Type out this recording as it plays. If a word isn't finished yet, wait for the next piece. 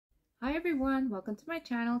Hi everyone, welcome to my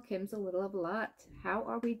channel, Kim's a Little of a Lot. How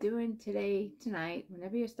are we doing tonight,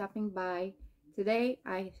 whenever you're stopping by? Today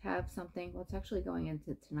I have something, well it's actually going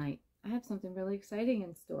into tonight. I have something really exciting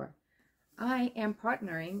in store. I am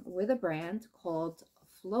partnering with a brand called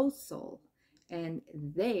Flowsole, and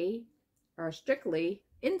they are strictly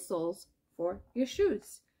insoles for your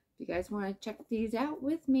shoes. If you guys want to check these out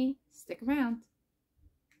with me, stick around.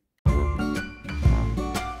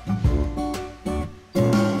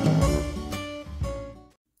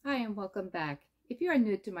 Hi and welcome back. If you are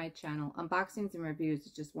new to my channel, unboxings and reviews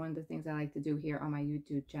is just one of the things I like to do here on my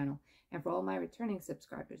YouTube channel. And for all my returning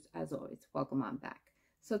subscribers, as always, welcome on back.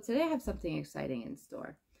 So today I have something exciting in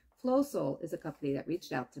store. Flowsole is a company that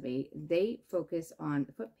reached out to me. They focus on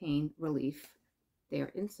foot pain relief. They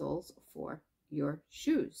are insoles for your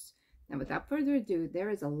shoes. Now without further ado, there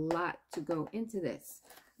is a lot to go into this.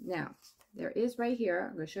 Now, there is right here,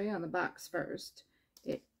 I'm going to show you on the box first.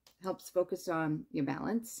 It helps focus on your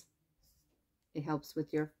balance. It helps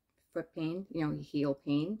with your foot pain, your heel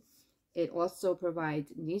pain. It also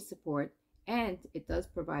provides knee support, and it does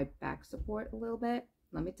provide back support a little bit.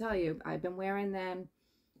 Let me tell you, I've been wearing them.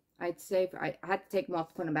 I'd say I had to take them off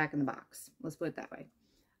to put them back in the box. Let's put it that way.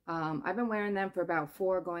 I've been wearing them for about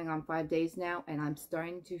 4 going on 5 days now, and I'm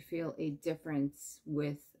starting to feel a difference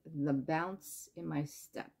with the bounce in my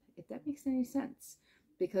step, if that makes any sense.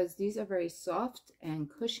 Because these are very soft and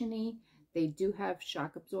cushiony. They do have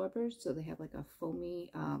shock absorbers, so they have like a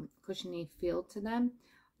foamy, cushiony feel to them,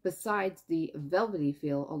 besides the velvety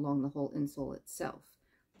feel along the whole insole itself.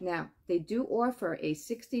 Now, they do offer a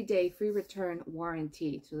 60-day free return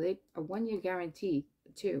warranty, so they a 1-year guarantee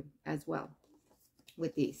too, as well,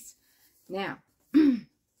 with these. Now, when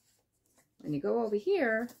you go over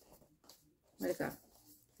here, where'd it go?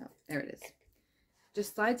 Oh, there it is.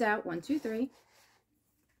 Just slides out 1, 2, 3.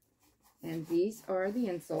 And these are the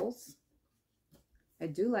insoles. I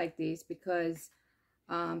do like these because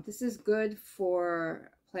this is good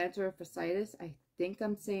for plantar fasciitis. I think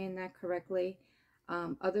I'm saying that correctly.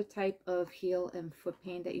 Other type of heel and foot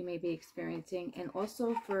pain that you may be experiencing. And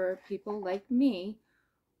also for people like me,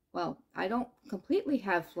 well, I don't completely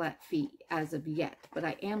have flat feet as of yet, but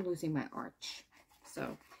I am losing my arch.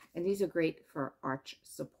 So, and these are great for arch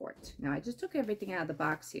support. Now, I just took everything out of the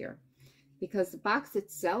box here because the box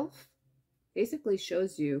itself basically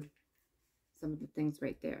shows you some of the things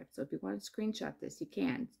right there. So if you want to screenshot this, you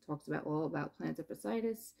can. It talks about all about plantar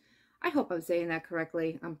fasciitis. I hope I'm saying that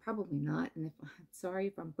correctly. I'm probably not, and if I'm sorry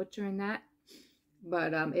if I'm butchering that.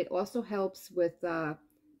 But it also helps with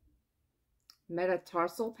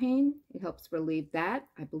metatarsal pain. It helps relieve that.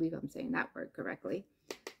 I believe I'm saying that word correctly.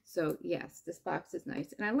 So yes, this box is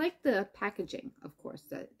nice, and I like the packaging, of course,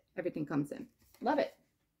 that everything comes in. Love it.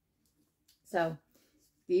 So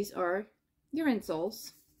these are your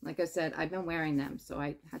insoles. Like I said, I've been wearing them, so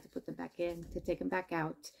I had to put them back in to take them back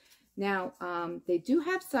out. Now, they do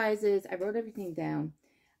have sizes. I wrote everything down.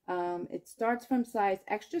 It starts from size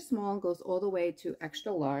extra small and goes all the way to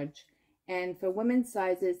extra large. And for women's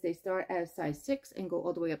sizes, they start at a size 6 and go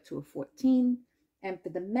all the way up to a 14. And for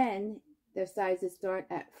the men, their sizes start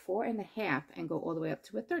at 4.5 and go all the way up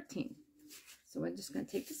to a 13. So we're just going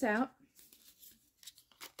to take this out.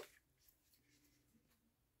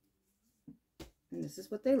 And this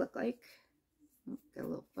is what they look like. Oh, got a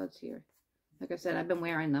little fuzz here. Like I said, I've been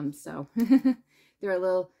wearing them, so they're a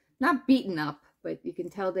little, not beaten up, but you can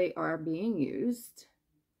tell they are being used.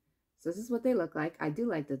 So this is what they look like. I do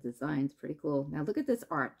like the design. It's pretty cool. Now look at this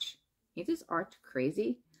arch. Ain't this arch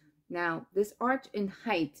crazy? Now, this arch in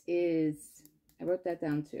height is, I wrote that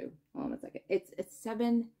down too. Hold on a second. It's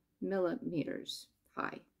 7 millimeters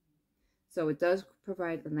high. So it does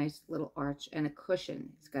provide a nice little arch and a cushion.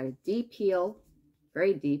 It's got a deep heel,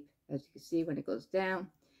 very deep, as you can see when it goes down.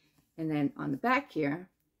 And then on the back here,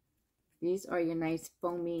 these are your nice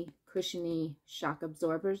foamy, cushiony shock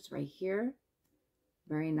absorbers right here.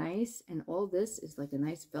 Very nice. And all this is like a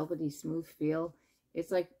nice velvety, smooth feel.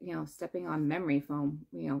 It's like, stepping on memory foam,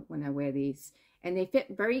 when I wear these. And they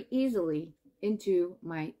fit very easily into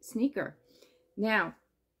my sneaker. Now,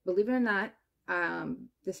 believe it or not,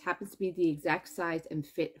 this happens to be the exact size and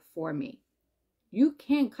fit for me. You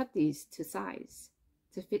can cut these to size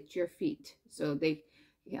to fit your feet. So they,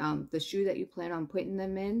 the shoe that you plan on putting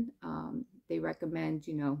them in, they recommend,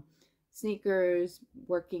 sneakers,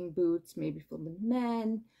 working boots, maybe for the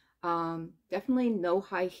men. Definitely no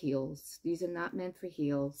high heels. These are not meant for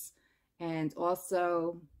heels. And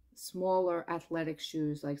also smaller athletic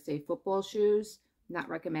shoes, like say football shoes, not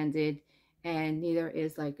recommended. And neither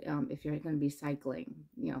is like, if you're going to be cycling,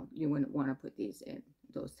 you wouldn't want to put these in,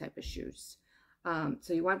 those type of shoes.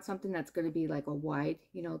 So you want something that's going to be like a wide,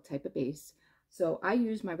 you know, type of base. So I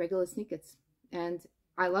use my regular sneakers and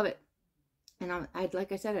I love it. And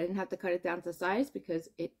like I said, I didn't have to cut it down to size because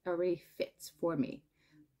it already fits for me.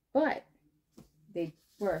 But they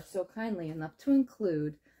were so kindly enough to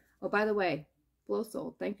include, oh, by the way,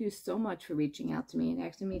 Flowsole, thank you so much for reaching out to me and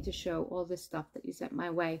asking me to show all this stuff that you sent my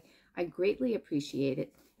way. I greatly appreciate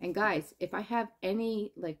it. And guys, if I have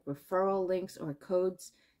any like referral links or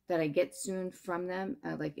codes that I get soon from them,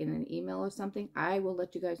 like in an email or something, I will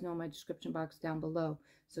let you guys know in my description box down below.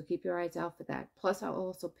 So keep your eyes out for that. Plus, I'll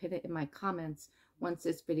also pin it in my comments once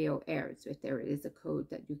this video airs, if there is a code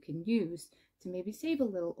that you can use to maybe save a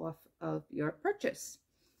little off of your purchase.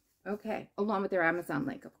 Okay, along with their Amazon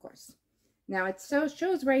link, of course. Now it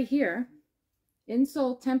shows right here,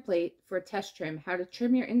 insole template for test trim, how to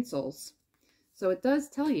trim your insoles. So it does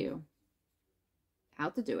tell you how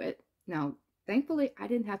to do it. Now, thankfully, I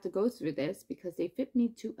didn't have to go through this because they fit me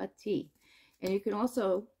to a T. And you can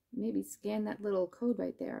also maybe scan that little code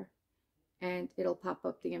right there and it'll pop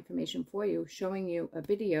up the information for you, showing you a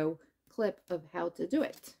video clip of how to do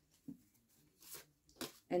it.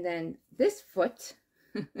 And then this foot,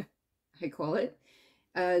 I call it,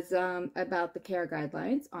 is about the care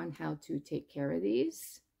guidelines on how to take care of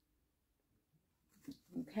these.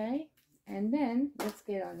 Okay, and then let's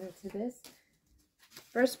get on into this.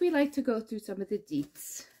 First, we like to go through some of the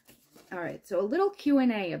deets. All right, so a little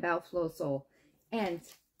Q&A about Flowsole and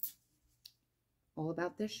all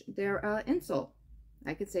about their insole.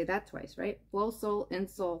 I could say that twice, right? Flowsole,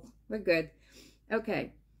 insole, we're good.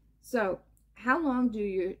 Okay, so how long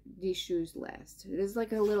do these shoes last? There's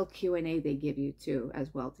like a little Q&A they give you too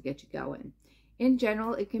as well to get you going. In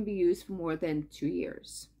general, it can be used for more than 2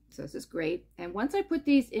 years. So this is great. And once I put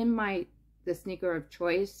these in the sneaker of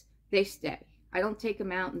choice, they stay. I don't take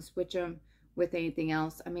them out and switch them with anything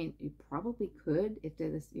else. I mean, you probably could if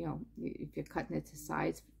they're this, you know, if you're cutting it to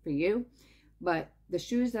size for you. But the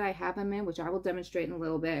shoes that I have them in, which I will demonstrate in a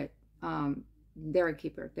little bit, they're a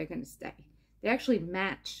keeper. They're going to stay. They actually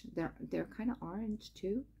match. They're kind of orange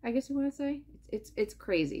too, I guess you want to say. It's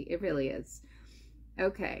crazy. It really is.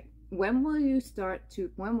 Okay. When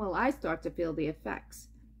will I start to feel the effects?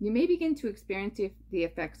 You may begin to experience the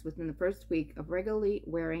effects within the first week of regularly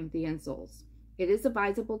wearing the insoles. It is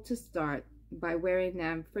advisable to start by wearing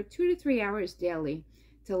them for 2 to 3 hours daily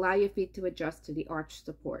to allow your feet to adjust to the arch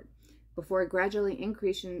support before gradually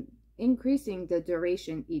increasing the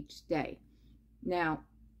duration each day. Now,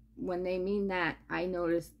 when they mean that, I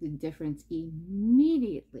noticed the difference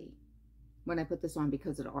immediately when I put this on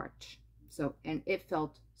because of the arch. So, and it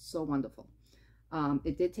felt so wonderful.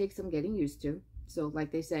 It did take some getting used to. So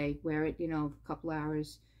like they say, wear it, you know, a couple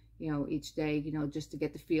hours, you know, each day, you know, just to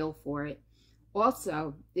get the feel for it.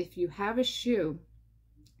 Also, if you have a shoe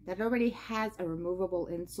that already has a removable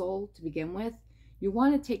insole to begin with, you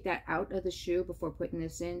want to take that out of the shoe before putting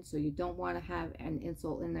this in. So you don't want to have an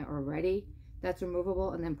insole in there already that's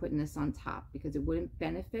removable and then putting this on top because it wouldn't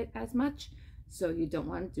benefit as much. So you don't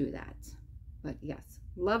want to do that. But yes,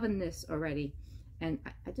 loving this already. And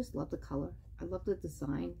I just love the color. I love the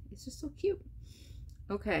design. It's just so cute.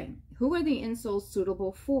 Okay, who are the insoles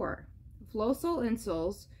suitable for? Flowsole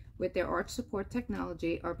insoles with their arch support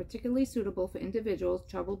technology are particularly suitable for individuals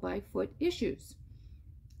troubled by foot issues,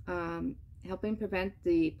 helping prevent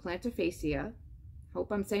the plantar fascia,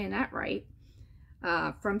 hope I'm saying that right,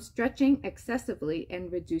 from stretching excessively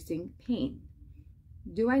and reducing pain.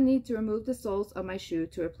 Do I need to remove the soles of my shoe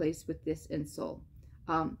to replace with this insole?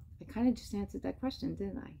 I kind of just answered that question,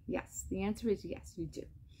 didn't I? Yes, the answer is yes, you do.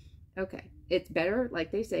 Okay, it's better,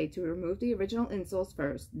 like they say, to remove the original insoles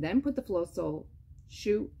first, then put the Flowsole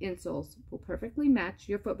shoe insoles will perfectly match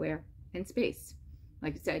your footwear and space.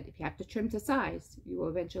 Like I said, if you have to trim to size, you will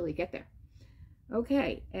eventually get there.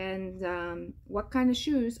 Okay, and what kind of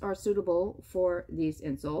shoes are suitable for these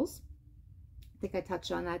insoles? I think I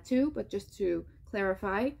touched on that too, but just to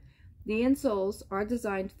clarify, the insoles are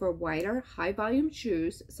designed for wider, high-volume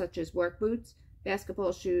shoes such as work boots,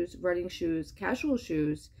 basketball shoes, running shoes, casual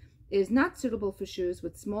shoes. It is not suitable for shoes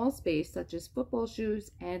with small space such as football shoes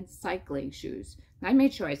and cycling shoes. I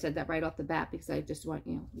made sure I said that right off the bat because I just want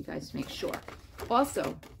you guys to make sure.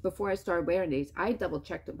 Also, before I started wearing these, I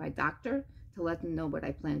double-checked with my doctor to let them know what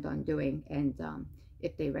I planned on doing and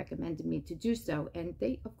if they recommended me to do so. And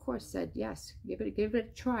they, of course, said yes, give it a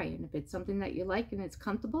try. And if it's something that you like and it's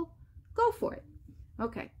comfortable, go for it.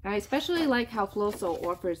 Okay, I especially like how Flowsole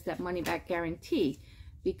offers that money-back guarantee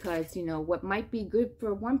because, you know, what might be good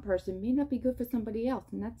for one person may not be good for somebody else,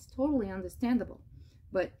 and that's totally understandable.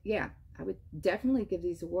 But yeah, I would definitely give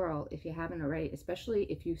these a whirl if you haven't already, especially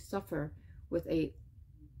if you suffer with a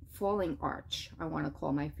falling arch, I want to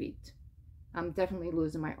call my feet. I'm definitely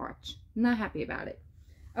losing my arch. Not happy about it.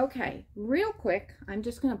 Okay, real quick, I'm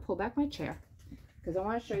just going to pull back my chair because I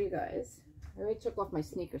want to show you guys. I already took off my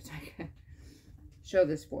sneakers so I can show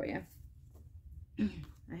this for you.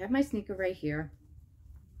 I have my sneaker right here.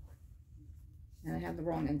 And I have the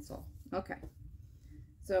wrong insole. Okay.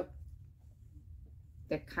 So,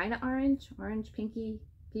 they're kind of orange, pinky,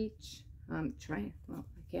 peach. Well,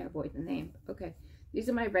 I can't avoid the name. Okay. These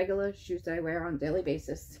are my regular shoes that I wear on a daily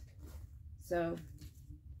basis. So,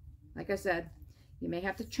 like I said, you may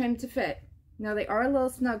have to trim to fit. Now, they are a little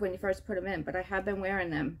snug when you first put them in, but I have been wearing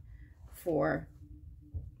them for,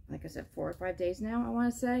 like I said, 4 or 5 days now, I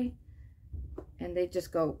want to say. And they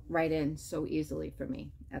just go right in so easily for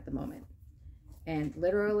me at the moment. And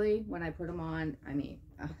literally, when I put them on, I mean,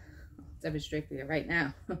 I'll demonstrate for you right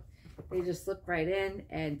now. They just slip right in,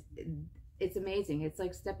 and it's amazing. It's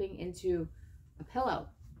like stepping into a pillow.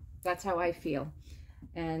 That's how I feel.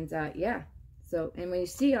 And yeah, so, and when you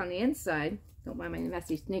see on the inside, don't mind my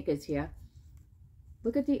messy sneakers here,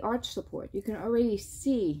 look at the arch support. You can already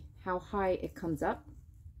see how high it comes up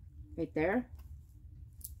right there.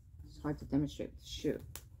 It's hard to demonstrate with the shoe.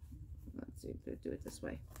 Let's see if we do it this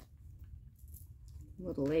way.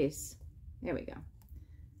 Little lace. There we go.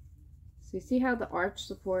 So you see how the arch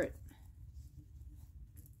support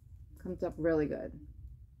comes up really good.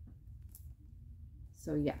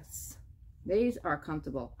 So yes, these are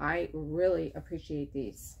comfortable. I really appreciate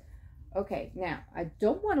these. Okay, now I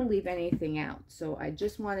don't want to leave anything out, so I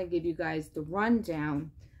just want to give you guys the rundown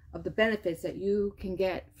of the benefits that you can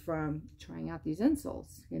get from trying out these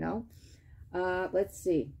insoles. You know, let's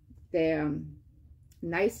see. They're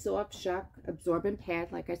nice soft shock absorbent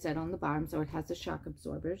pad, like I said, on the bottom, so it has the shock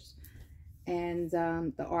absorbers, and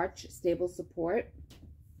the arch stable support.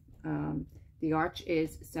 The arch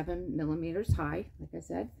is 7 millimeters high, like I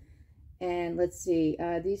said. And let's see,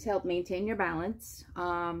 these help maintain your balance.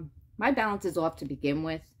 My balance is off to begin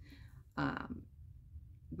with,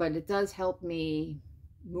 but it does help me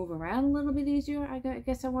move around a little bit easier, I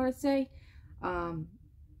guess I want to say.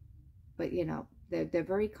 But you know, they're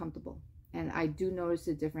very comfortable, and I do notice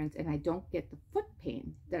a difference, and I don't get the foot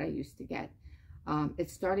pain that I used to get.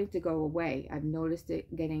 It's starting to go away. I've noticed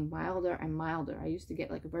it getting milder and milder. I used to get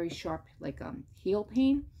like a very sharp, like heel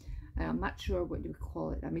pain. I'm not sure what you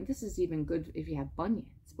call it. I mean, this is even good if you have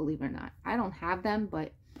bunions, believe it or not. I don't have them,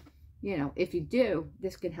 but you know, if you do,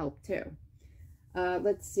 this can help too.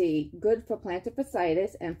 Let's see, good for plantar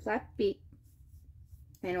fasciitis and flat feet,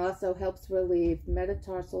 and also helps relieve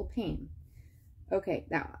metatarsal pain. Okay,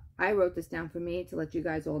 now I wrote this down for me to let you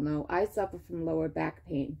guys all know. I suffer from lower back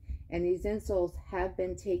pain, and these insoles have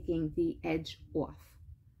been taking the edge off.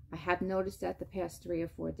 I have noticed that the past 3 or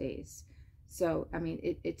 4 days. So, I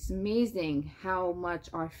mean, it's amazing how much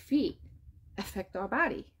our feet affect our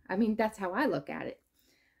body. I mean, that's how I look at it.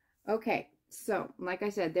 Okay, so, like I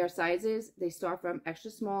said, their sizes, they start from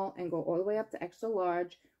extra small and go all the way up to extra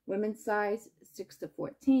large. Women's size, 6 to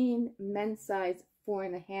 14. Men's size,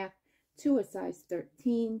 4.5 to a size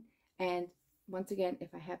 13. And once again,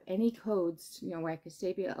 if I have any codes, you know, where I could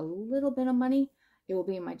save you a little bit of money, it will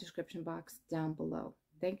be in my description box down below.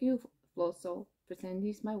 Thank you, Flowsole, for sending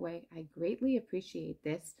these my way. I greatly appreciate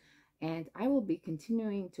this, and I will be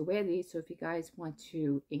continuing to wear these. So if you guys want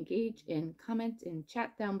to engage in comment and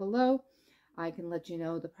chat down below, I can let you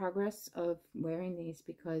know the progress of wearing these,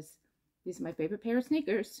 because these are my favorite pair of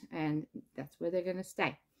sneakers, and that's where they're going to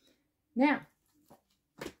stay. Now,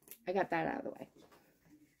 I got that out of the way.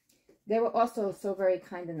 They were also so very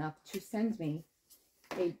kind enough to send me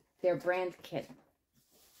their brand kit.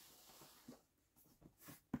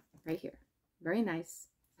 Right here. Very nice.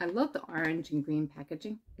 I love the orange and green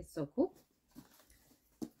packaging. It's so cool.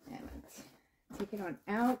 And let's take it on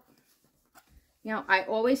out. You know, I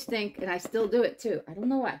always think, and I still do it too, I don't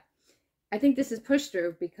know why. I think this is push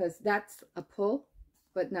through because that's a pull,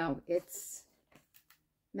 but no, it's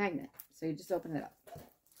magnet. So you just open it up.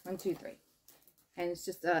 1, 2, 3. And it's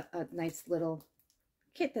just a nice little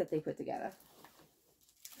kit that they put together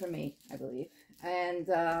for me, I believe. And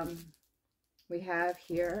we have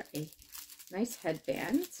here a nice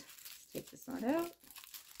headband. Let's take this one out.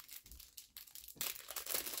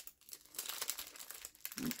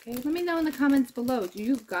 Okay, let me know in the comments below. Do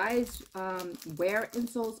you guys wear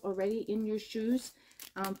insoles already in your shoes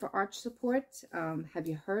for arch support? Have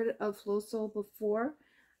you heard of Flowsole before?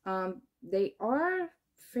 They are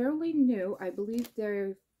fairly new. I believe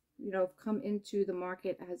they're, you know, come into the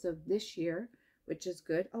market as of this year, which is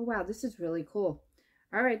good. Oh, wow, this is really cool.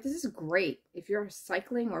 All right, this is great. If you're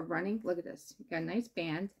cycling or running, look at this. You got a nice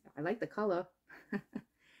band. I like the color.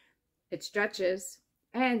 It stretches.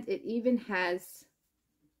 And it even has,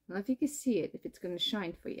 I don't know if you can see it, if it's going to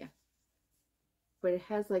shine for you, but it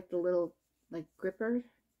has like the little like gripper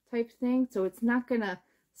type thing, so it's not going to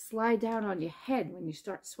slide down on your head when you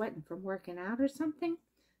start sweating from working out or something.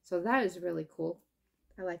 So that is really cool.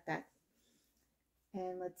 I like that.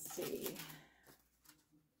 And let's see,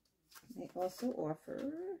 they also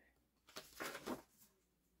offer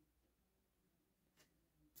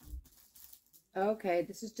okay,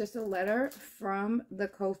 this is just a letter from the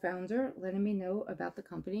co-founder letting me know about the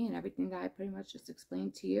company and everything that I pretty much just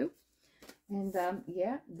explained to you. And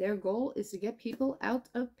yeah, their goal is to get people out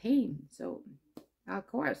of pain. So, of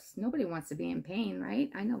course, nobody wants to be in pain, right?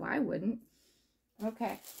 I know I wouldn't.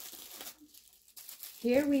 Okay.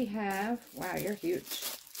 Here we have, wow, you're huge.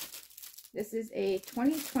 This is a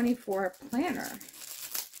 2024 planner.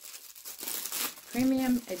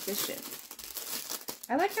 Premium edition.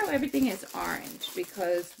 I like how everything is orange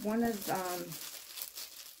because one of the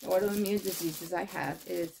autoimmune diseases I have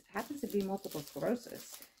happens to be multiple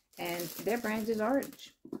sclerosis, and their brand is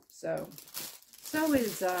orange. So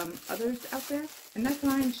is others out there, and that's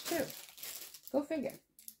orange too. Go figure.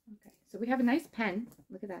 Okay, so we have a nice pen.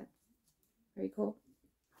 Look at that. Very cool.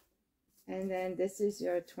 And then this is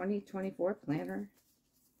your 2024 planner.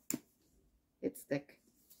 It's thick.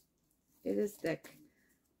 It is thick.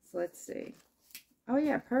 So let's see. Oh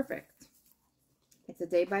yeah, perfect. It's a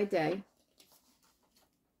day by day.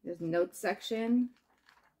 There's a notes section.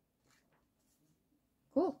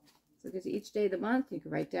 Cool. So it gives you each day of the month. You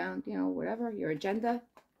can write down, you know, whatever, your agenda.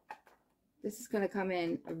 This is going to come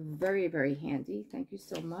in very, very handy. Thank you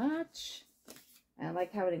so much. And I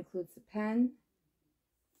like how it includes the pen.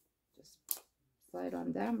 Just slide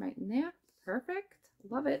on down right in there. Perfect.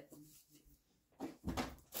 Love it.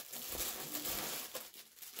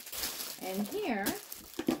 And here,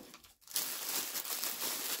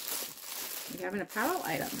 we have an apparel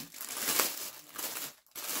item.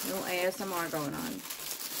 A little ASMR going on.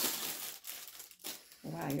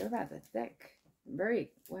 Wow, you're rather thick.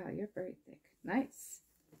 Wow, you're very thick. Nice.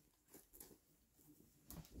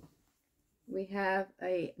 We have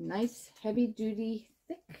a nice heavy-duty,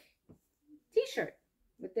 thick t-shirt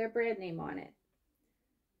with their brand name on it.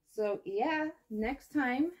 So yeah, next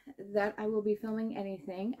time that I will be filming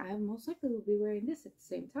anything, I most likely will be wearing this at the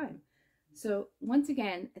same time. So once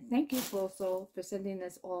again, thank you, Flowsole, for sending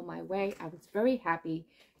this all my way. I was very happy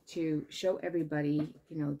to show everybody,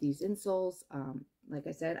 you know, these insoles. Like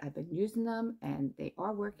I said, I've been using them and they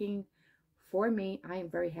are working for me. I am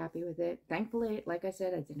very happy with it. Thankfully, like I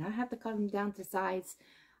said, I did not have to cut them down to size.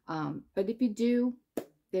 But if you do,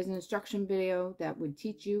 there's an instruction video that would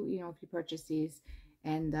teach you, you know, if you purchase these.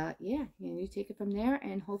 And yeah, you take it from there,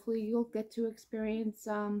 and hopefully you'll get to experience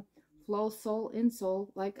Flowsole insole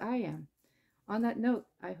like I am. On that note,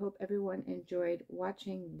 I hope everyone enjoyed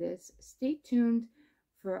watching this. Stay tuned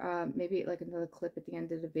for maybe like another clip at the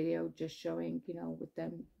end of the video, just showing, you know, with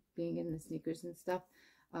them being in the sneakers and stuff,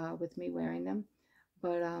 with me wearing them.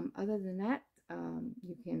 But other than that,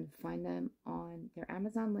 you can find them on their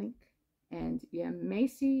Amazon link, and you may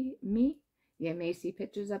see me. You may see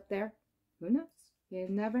pictures up there. Who knows? You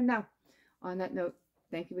never know. On that note,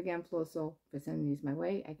 thank you again, Flowsole, for sending these my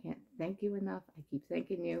way. I can't thank you enough. I keep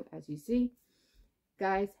thanking you, as you see.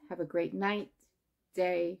 Guys, have a great night,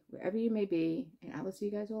 day, wherever you may be, and I will see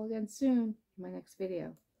you guys all again soon in my next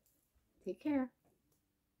video. Take care.